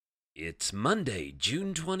It's Monday,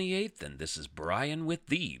 June 28th, and this is Brian with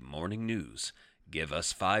the Morning News. Give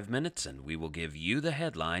us 5 minutes and we will give you the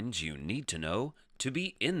headlines you need to know to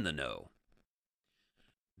be in the know.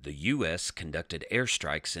 The U.S. conducted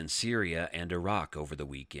airstrikes in Syria and Iraq over the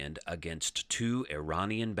weekend against two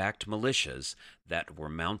Iranian-backed militias that were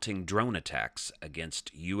mounting drone attacks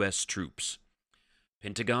against U.S. troops.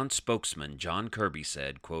 Pentagon spokesman John Kirby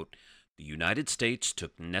said, quote, "The United States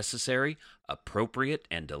took necessary, appropriate,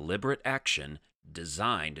 and deliberate action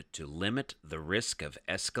designed to limit the risk of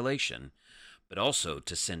escalation, but also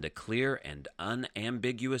to send a clear and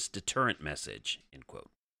unambiguous deterrent message," end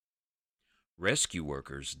quote. Rescue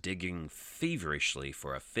workers digging feverishly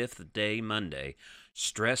for a fifth day Monday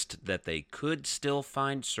stressed that they could still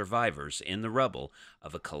find survivors in the rubble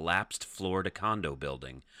of a collapsed Florida condo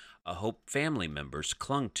building, a hope family members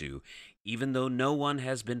clung to even though no one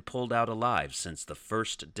has been pulled out alive since the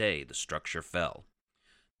first day the structure fell.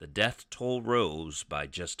 The death toll rose by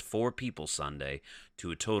just 4 people Sunday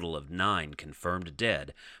to a total of 9 confirmed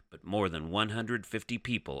dead, but more than 150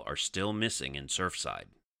 people are still missing in Surfside.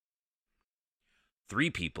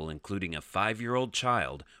 3 people, including a 5-year-old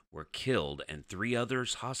child, were killed and 3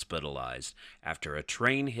 others hospitalized after a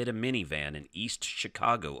train hit a minivan in East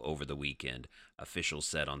Chicago over the weekend, officials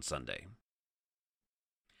said on Sunday.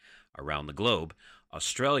 Around the globe,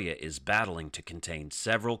 Australia is battling to contain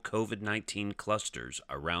several COVID-19 clusters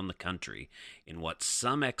around the country in what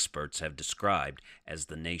some experts have described as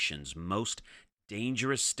the nation's most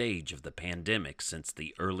dangerous stage of the pandemic since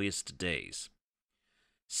the earliest days.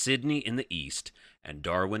 Sydney in the east and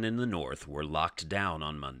Darwin in the north were locked down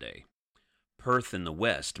on Monday. Perth in the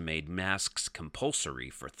west made masks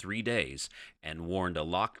compulsory for 3 days and warned a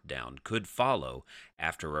lockdown could follow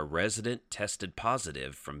after a resident tested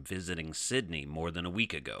positive from visiting Sydney more than a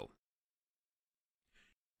week ago.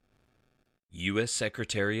 U.S.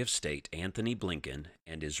 Secretary of State Antony Blinken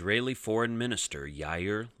and Israeli Foreign Minister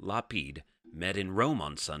Yair Lapid met in Rome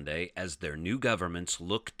on Sunday as their new governments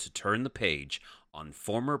look to turn the page on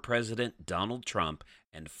former President Donald Trump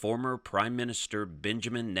and former Prime Minister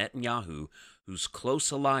Benjamin Netanyahu, whose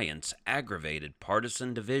close alliance aggravated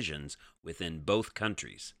partisan divisions within both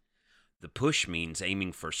countries. The push means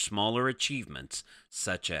aiming for smaller achievements,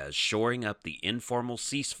 such as shoring up the informal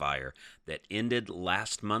ceasefire that ended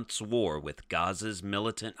last month's war with Gaza's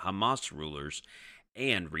militant Hamas rulers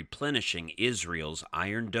and replenishing Israel's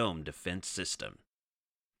Iron Dome defense system.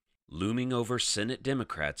 Looming over Senate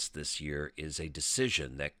Democrats this year is a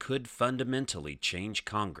decision that could fundamentally change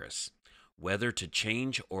Congress, whether to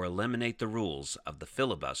change or eliminate the rules of the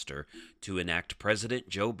filibuster to enact President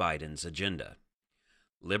Joe Biden's agenda.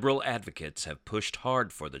 Liberal advocates have pushed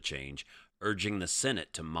hard for the change, urging the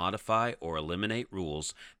Senate to modify or eliminate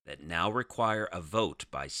rules that now require a vote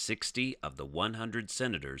by 60 of the 100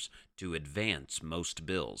 senators to advance most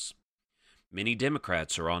bills. Many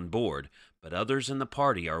Democrats are on board, but others in the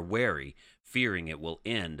party are wary, fearing it will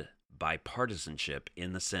end bipartisanship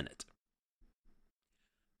in the Senate.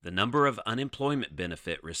 The number of unemployment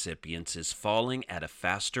benefit recipients is falling at a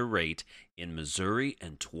faster rate in Missouri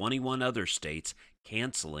and 21 other states,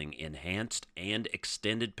 canceling enhanced and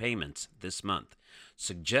extended payments this month,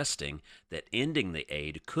 suggesting that ending the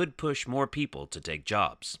aid could push more people to take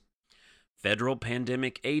jobs. Federal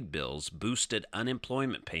pandemic aid bills boosted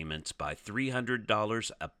unemployment payments by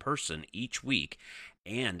 $300 a person each week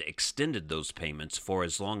and extended those payments for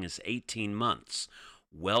as long as 18 months,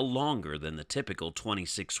 well longer than the typical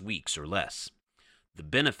 26 weeks or less. The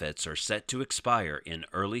benefits are set to expire in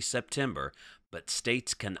early September, but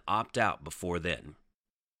states can opt out before then.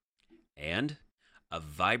 And a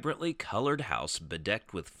vibrantly colored house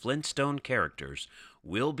bedecked with Flintstone characters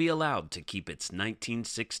will be allowed to keep its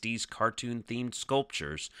 1960s cartoon-themed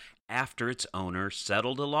sculptures after its owner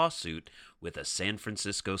settled a lawsuit with a San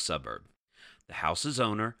Francisco suburb. The house's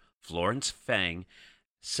owner, Florence Fang,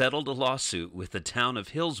 settled a lawsuit with the town of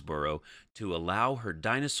Hillsborough to allow her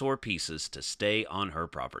dinosaur pieces to stay on her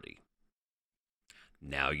property.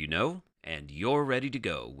 Now you know, and you're ready to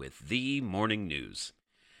go with the Morning News.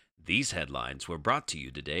 These headlines were brought to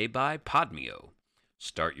you today by Podmeo.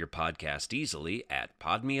 Start your podcast easily at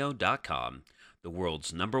podmeo.com, the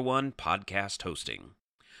world's #1 podcast hosting.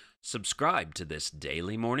 Subscribe to this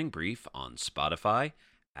daily morning brief on Spotify,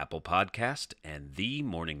 Apple Podcast, and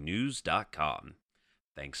themorningnews.com.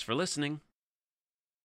 Thanks for listening.